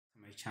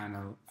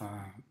channel.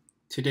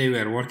 Today we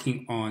are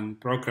working on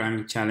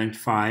Programming Challenge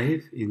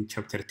 5 in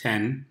Chapter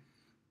 10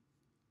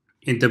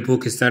 in the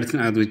book starting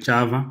out with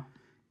Java.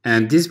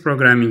 And this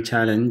programming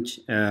challenge,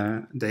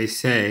 they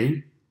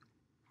say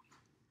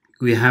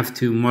we have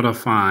to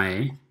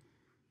modify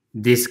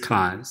this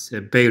class,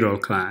 a Payroll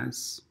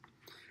class.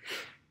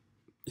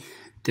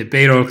 The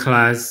Payroll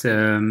class,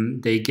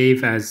 they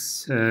gave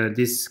us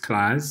this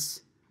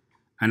class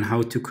and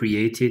how to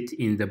create it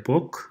in the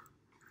book.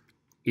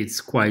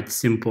 It's quite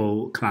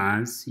simple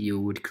class. You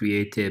would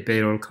create a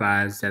Payroll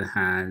class that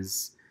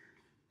has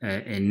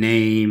a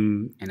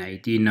name, an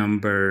ID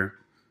number,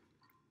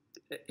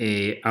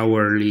 a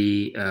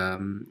hourly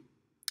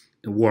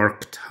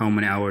worked, how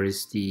many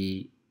hours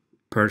the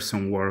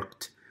person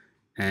worked,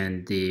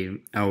 and the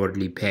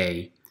hourly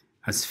pay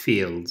as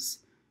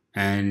fields.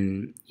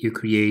 And you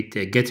create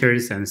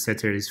getters and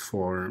setters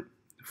for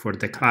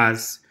the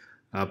class,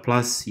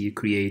 plus you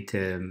create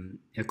a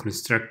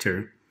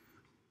constructor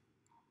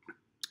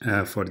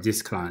for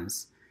this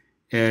class.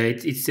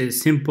 It's a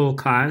simple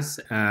class,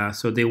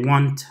 so they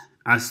want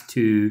us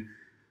to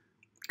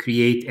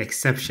create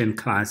exception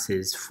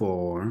classes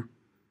for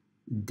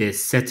the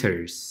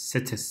setters,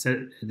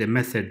 the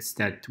methods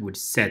that would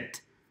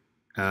set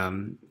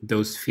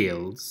those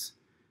fields,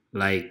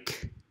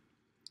 like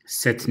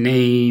set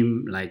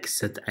name, like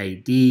set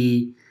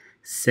ID,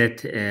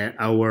 set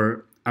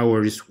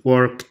hours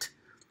worked,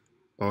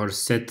 or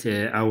set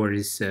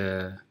hours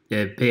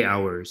pay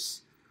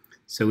hours.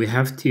 So we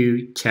have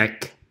to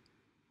check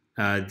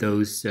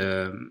those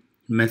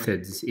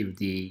methods if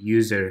the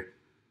user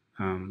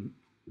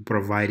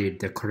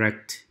provided the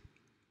correct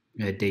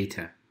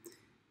data.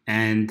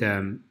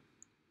 And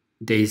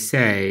they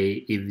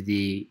say if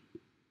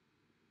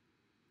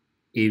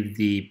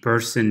the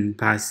person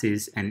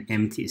passes an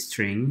empty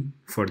string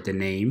for the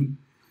name,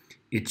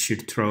 it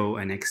should throw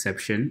an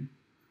exception.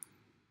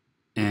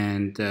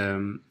 And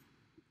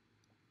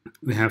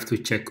we have to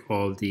check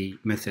all the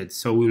methods.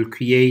 So we'll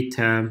create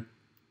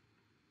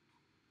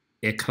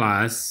a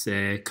class,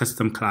 a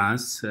custom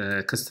class,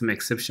 a custom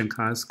exception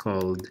class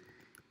called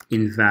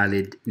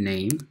invalid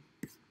name.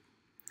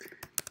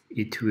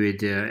 It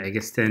would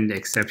extend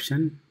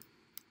exception.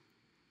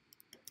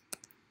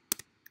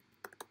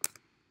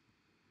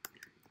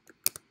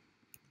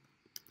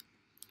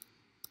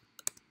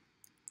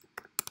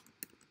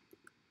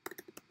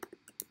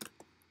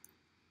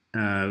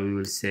 We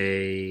will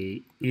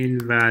say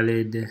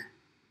invalid.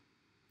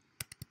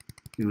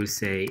 We will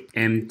say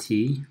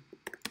empty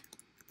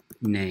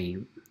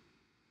name.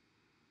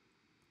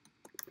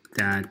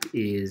 That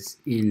is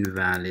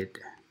invalid.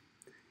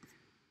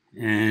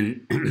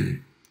 And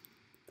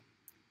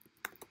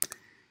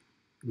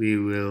we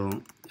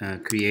will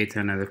create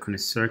another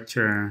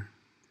constructor,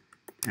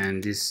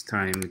 and this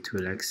time it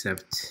will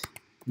accept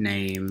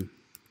name,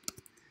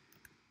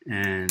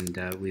 and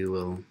we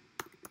will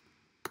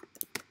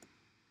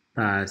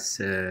pass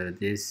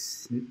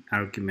this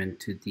argument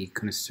to the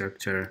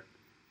constructor,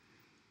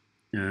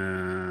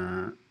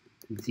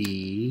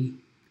 the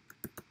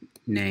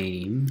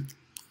name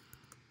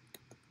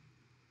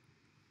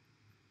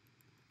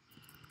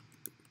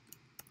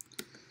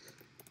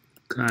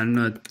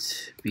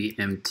cannot be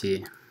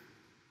empty.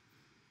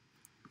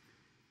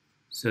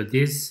 So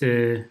this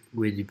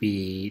would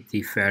be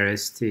the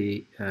first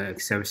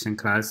exception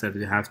class that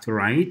we have to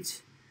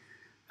write.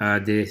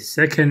 The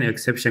second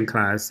exception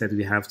class that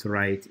we have to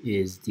write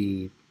is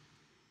the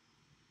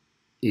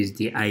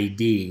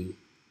ID.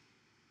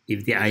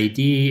 If the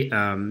ID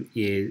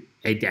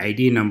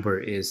number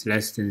is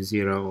less than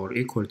 0 or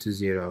equal to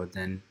 0,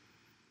 then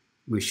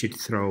we should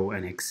throw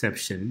an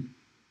exception.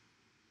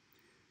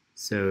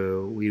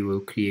 So we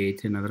will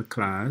create another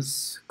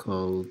class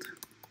called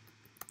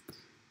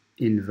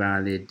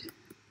invalid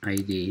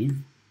ID.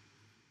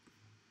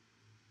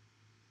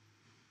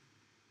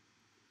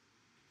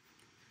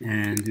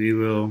 And we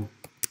will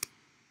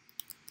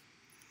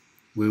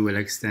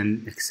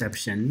extend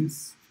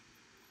exceptions,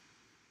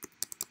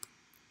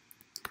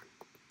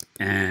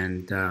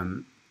 and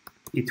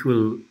it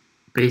will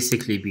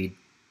basically be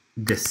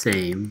the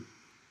same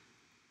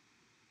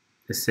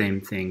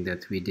thing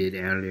that we did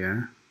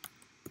earlier.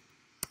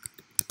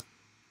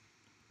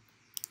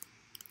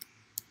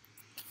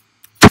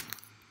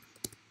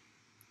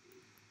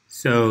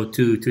 So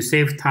to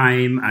save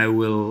time, I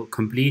will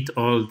complete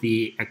all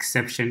the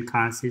exception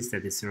classes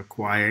that is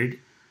required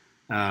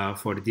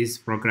for this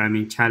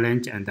programming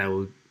challenge, and I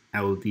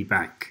will be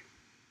back.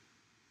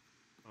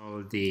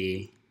 All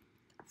the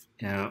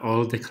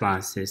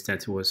classes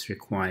that was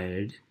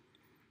required.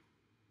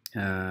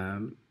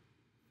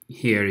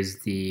 Here is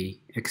the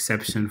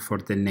exception for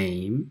the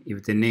name.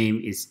 If the name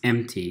is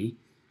empty,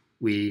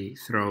 we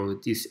throw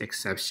this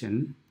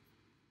exception.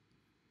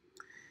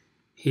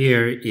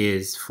 Here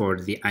is for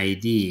the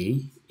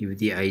ID. If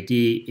the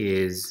ID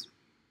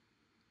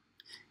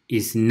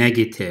is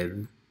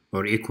negative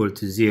or equal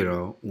to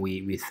 0,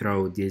 we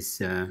throw this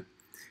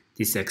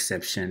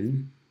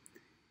exception.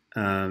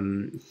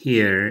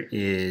 Here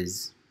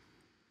is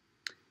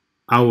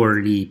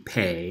hourly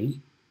pay.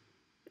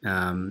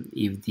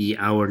 If the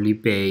hourly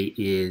pay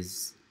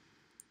is,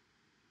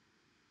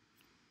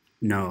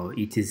 no,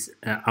 it is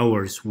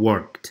hours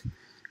worked.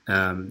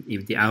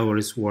 If the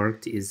hours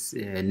worked is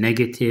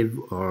negative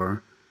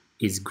or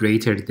is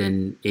greater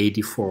than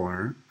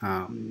 84,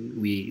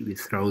 we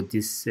throw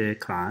this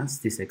class,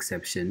 this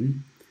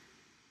exception.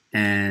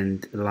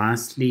 And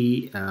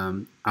lastly,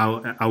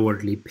 our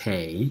hourly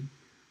pay.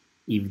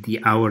 If the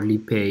hourly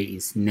pay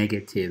is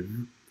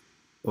negative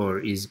or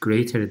is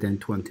greater than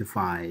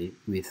 25,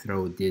 we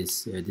throw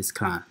this this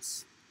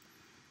class.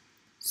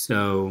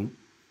 So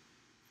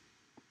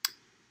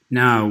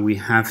now we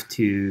have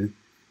to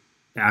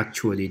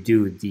actually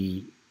do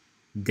the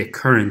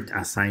current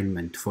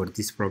assignment for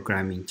this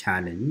programming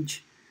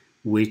challenge,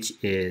 which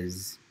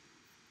is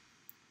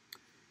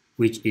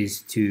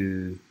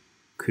to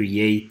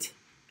create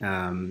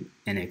an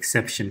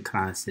exception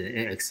class.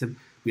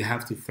 We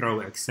have to throw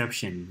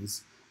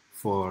exceptions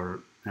for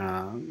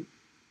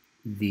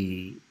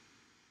the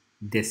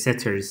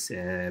setters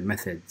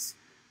methods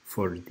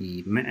for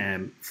the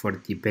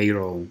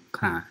payroll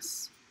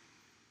class.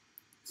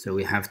 So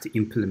we have to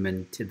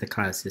implement the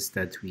classes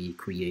that we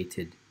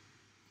created.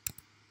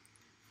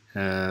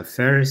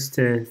 First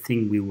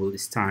thing we will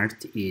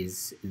start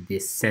is the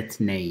set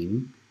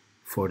name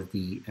for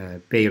the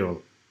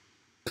payroll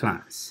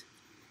class.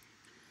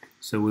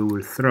 So we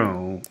will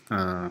throw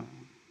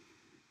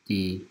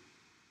the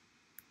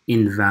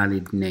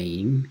invalid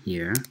name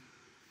here,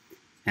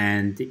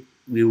 and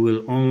we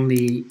will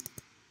only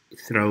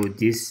throw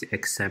this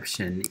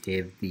exception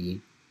if the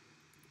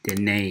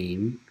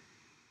name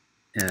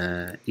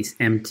is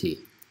empty.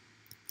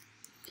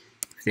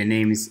 If the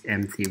name is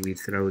empty, we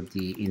throw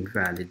the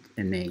invalid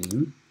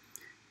name,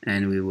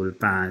 and we will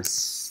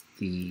pass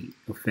the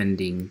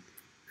offending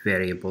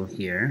variable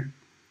here.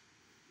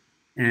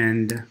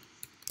 And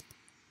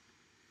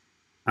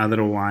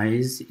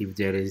otherwise, if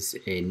there is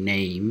a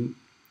name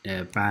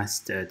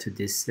passed to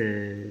this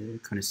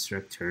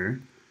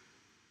constructor,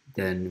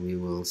 then we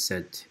will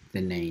set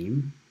the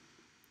name.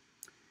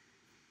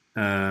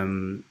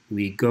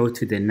 We go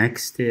to the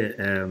next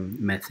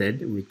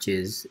method, which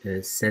is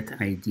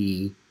set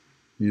ID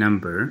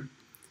number.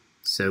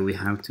 So we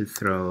have to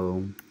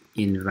throw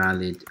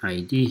invalid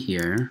ID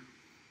here,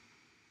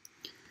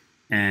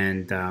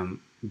 and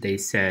they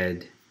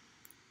said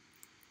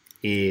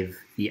if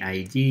the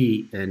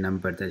ID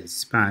number that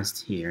is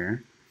passed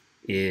here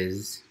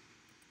is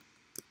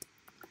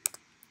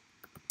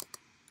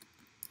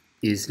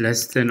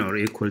less than or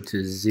equal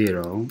to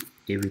 0.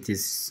 If it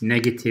is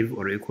negative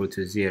or equal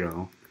to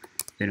 0,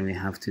 then we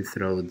have to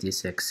throw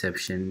this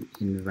exception,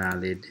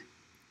 invalid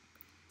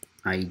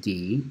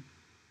ID,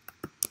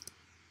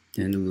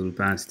 and we will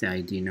pass the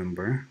ID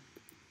number.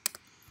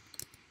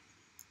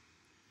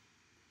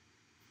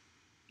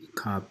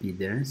 Copy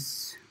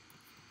this.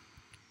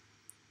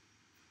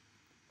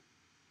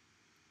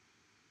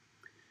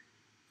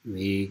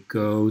 We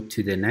go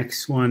to the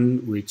next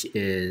one, which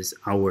is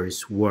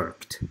hours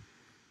worked.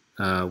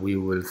 We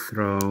will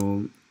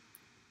throw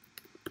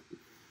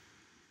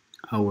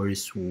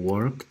hours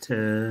worked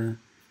a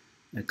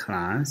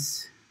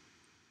class,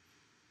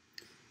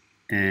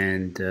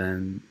 and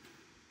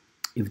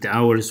if the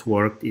hours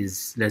worked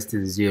is less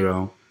than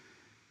 0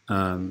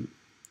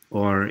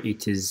 or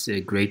it is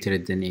greater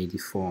than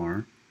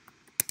 84,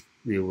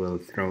 we will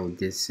throw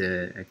this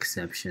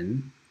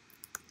exception.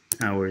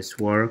 Hours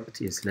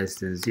worked is less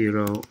than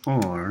 0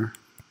 or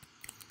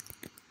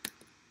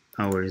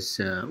hours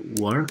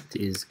worked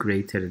is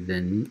greater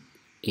than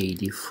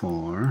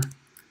 84.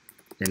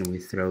 Then we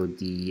throw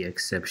the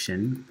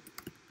exception,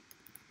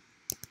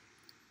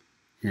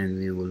 and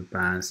we will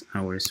pass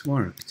hours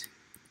worked.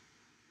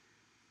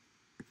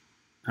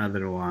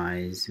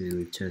 Otherwise, we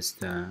will just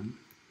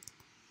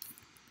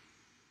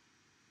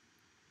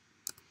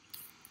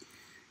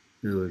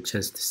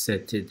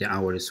set the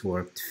hours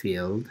worked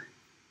field,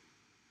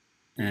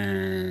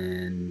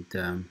 and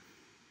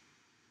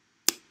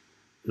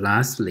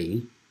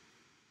lastly,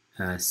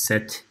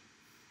 set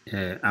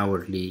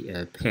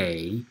hourly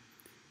pay.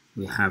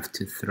 We have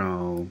to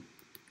throw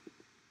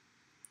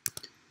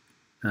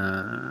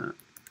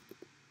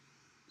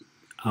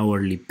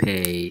hourly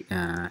pay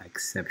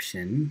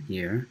exception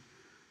here,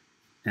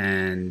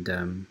 and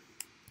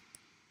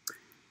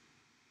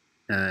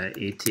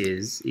it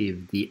is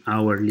if the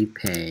hourly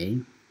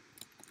pay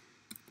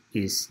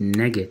is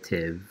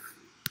negative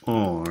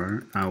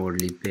or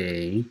hourly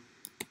pay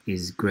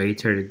is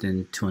greater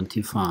than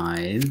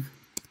 25,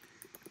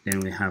 then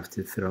we have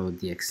to throw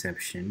the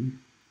exception,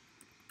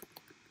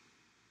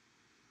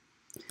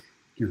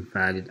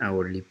 invalid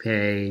hourly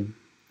pay,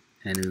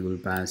 and we will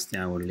pass the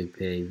hourly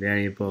pay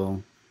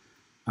variable.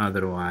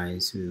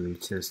 Otherwise, we will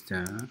just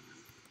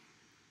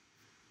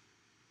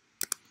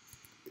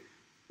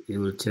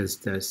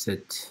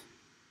set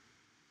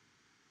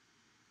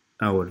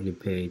hourly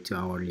pay to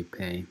hourly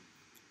pay.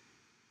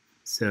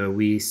 So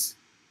we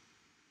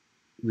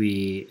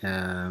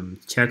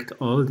checked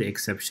all the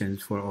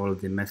exceptions for all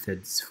the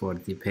methods for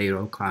the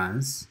payroll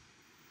class,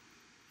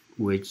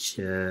 which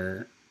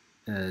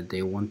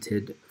they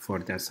wanted for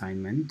the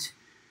assignment.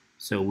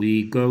 So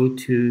we go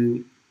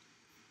to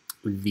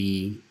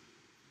the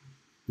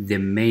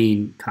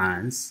main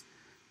class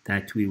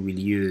that we will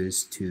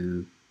use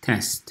to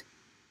test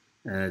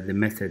the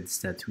methods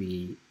that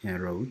we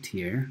wrote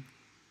here.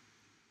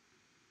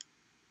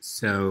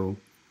 So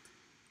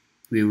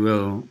we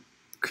will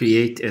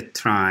create a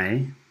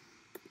try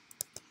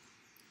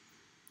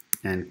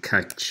and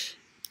catch.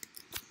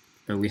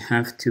 But we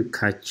have to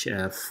catch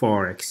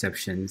 4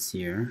 exceptions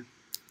here.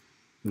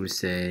 We'll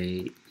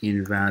say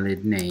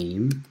invalid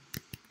name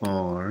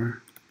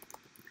or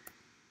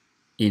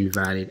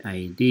invalid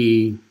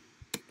ID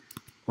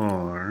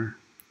or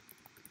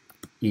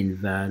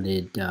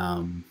invalid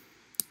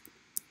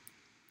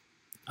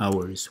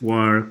hours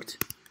worked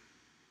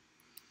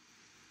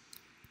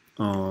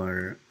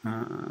or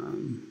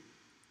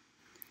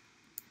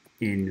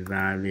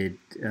invalid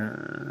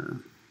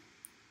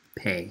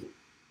pay,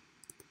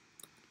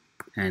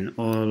 and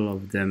all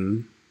of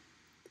them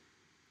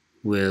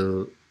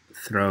will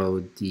throw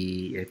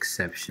the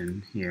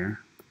exception here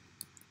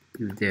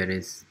if there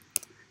is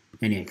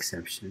any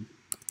exception.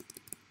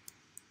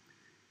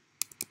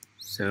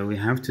 So we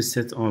have to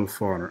set all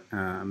 4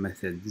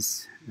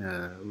 methods.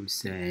 We'll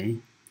say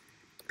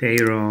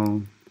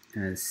payroll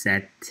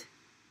set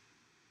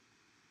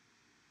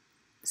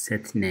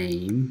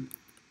name.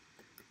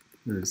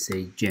 We'll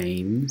say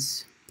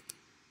James.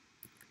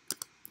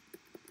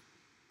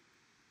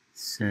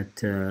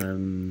 Set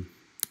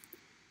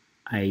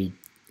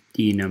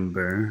ID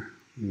number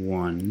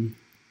 1.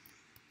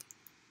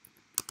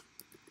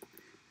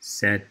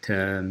 Set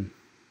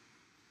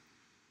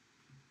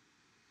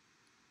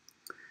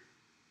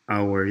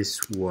hours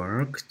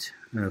worked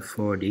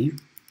 40.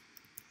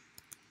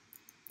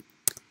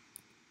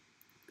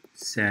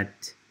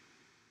 Set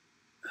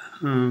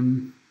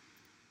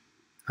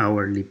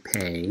hourly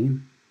pay,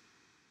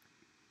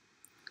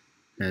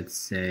 let's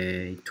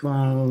say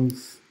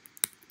 12,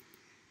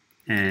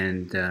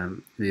 and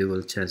we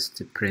will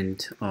just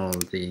print all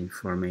the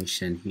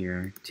information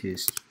here to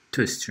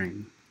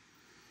string.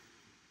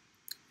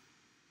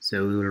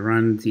 So we will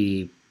run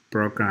the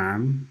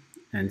program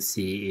and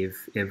see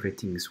if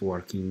everything is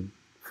working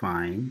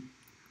fine.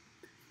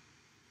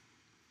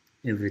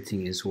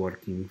 Everything is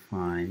working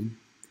fine.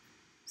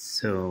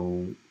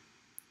 So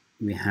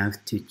we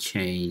have to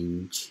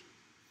change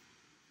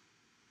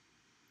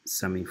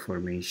some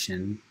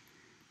information.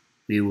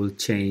 We will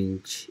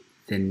change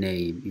the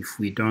name. If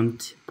we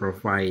don't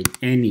provide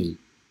any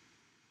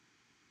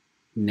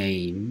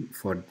name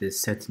for the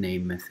set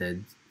name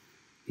method,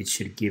 it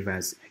should give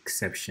us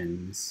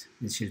exceptions.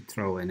 It should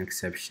throw an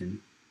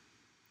exception.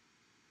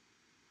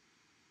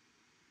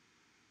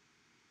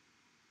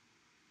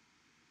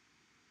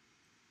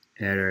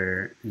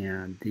 Error,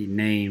 yeah, the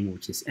name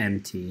which is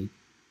empty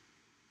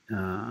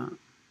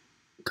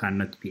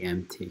cannot be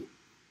empty.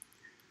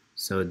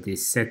 So the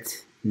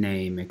set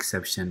name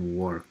exception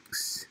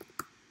works.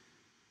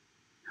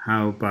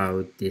 How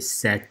about the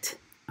set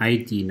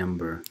ID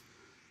number?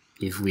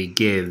 If we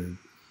give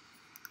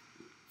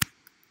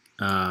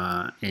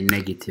a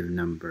negative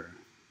number,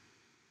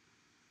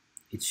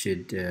 it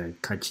should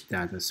catch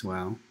that as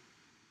well.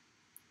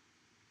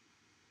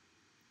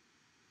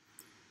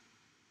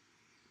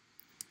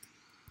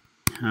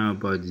 How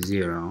about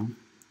 0?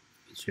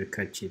 It should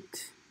catch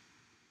it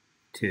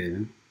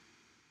too.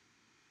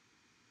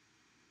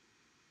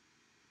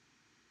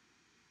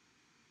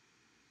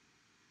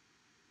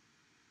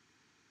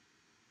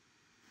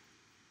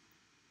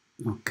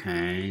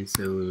 Okay,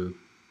 so we'll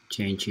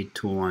change it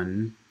to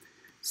 1.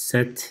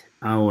 Set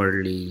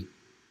hourly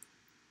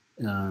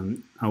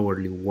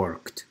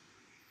worked.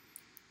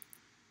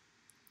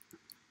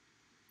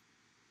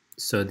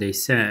 So they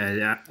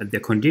said the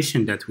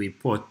condition that we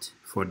put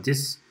for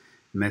this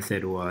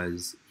method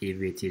was if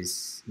it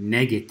is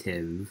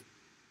negative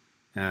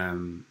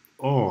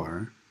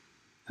or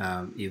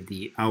if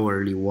the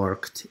hours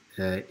worked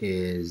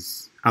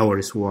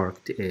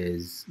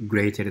is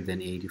greater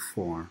than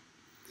 84.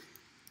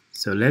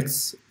 So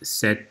let's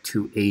set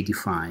to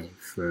 85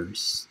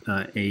 first.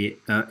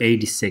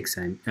 86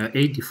 and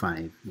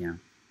 85. Yeah,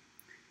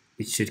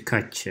 it should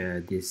catch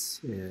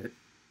this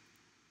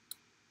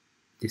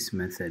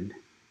method.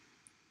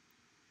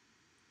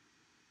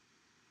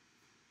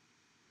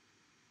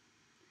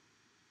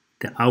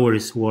 The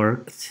hours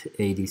worked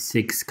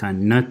 86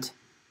 cannot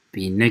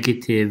be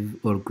negative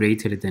or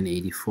greater than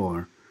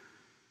 84.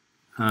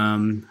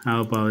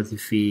 How about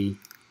if we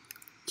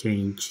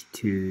change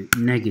to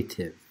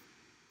negative?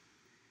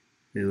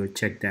 We will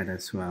check that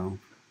as well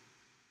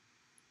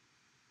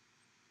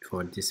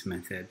for this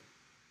method.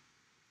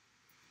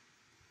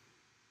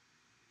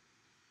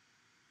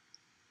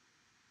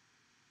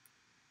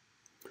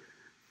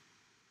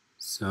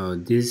 So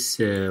this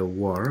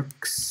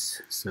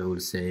works. So we'll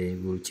say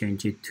we'll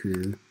change it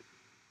to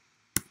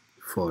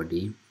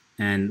 40.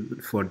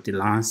 And for the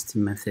last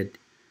method,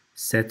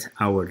 set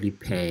hourly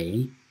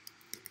pay,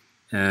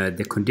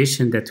 the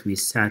condition that we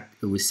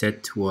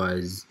set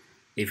was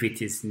if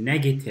it is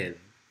negative,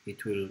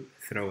 it will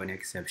throw an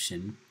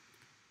exception.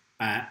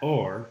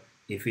 or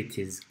if it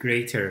is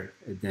greater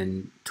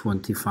than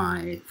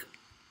 25.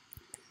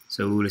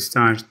 So we'll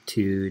start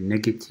to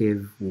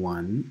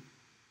 -1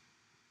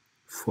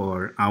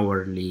 for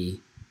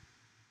hourly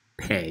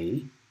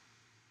pay.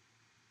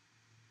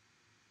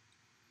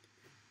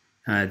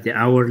 The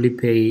hourly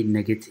pay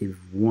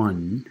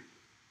 -1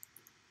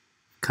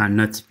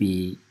 cannot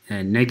be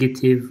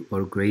negative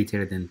or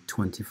greater than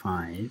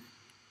 25.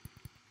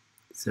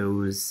 So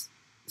we'll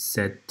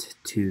set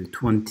to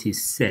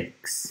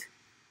 26,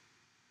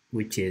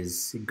 which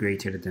is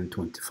greater than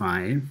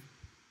 25.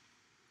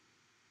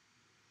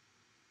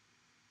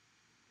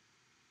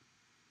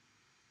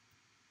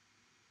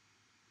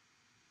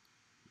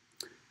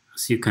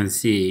 As you can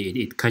see,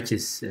 it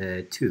catches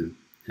two.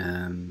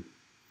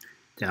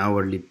 The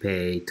hourly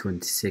pay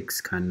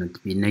 26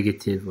 cannot be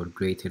negative or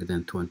greater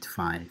than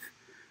 25.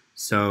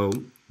 So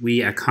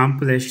we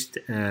accomplished,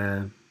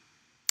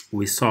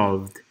 we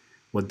solved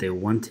what they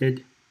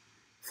wanted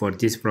for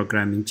this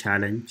programming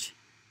challenge.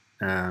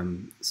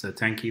 So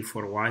thank you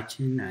for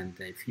watching, and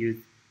if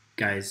you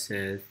guys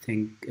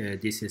think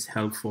this is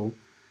helpful,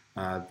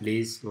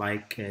 please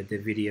like the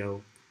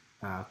video,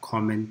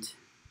 comment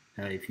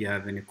if you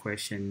have any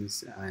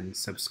questions, and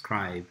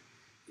subscribe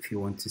if you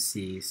want to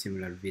see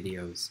similar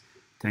videos.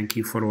 Thank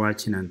you for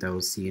watching, and I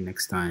will see you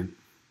next time.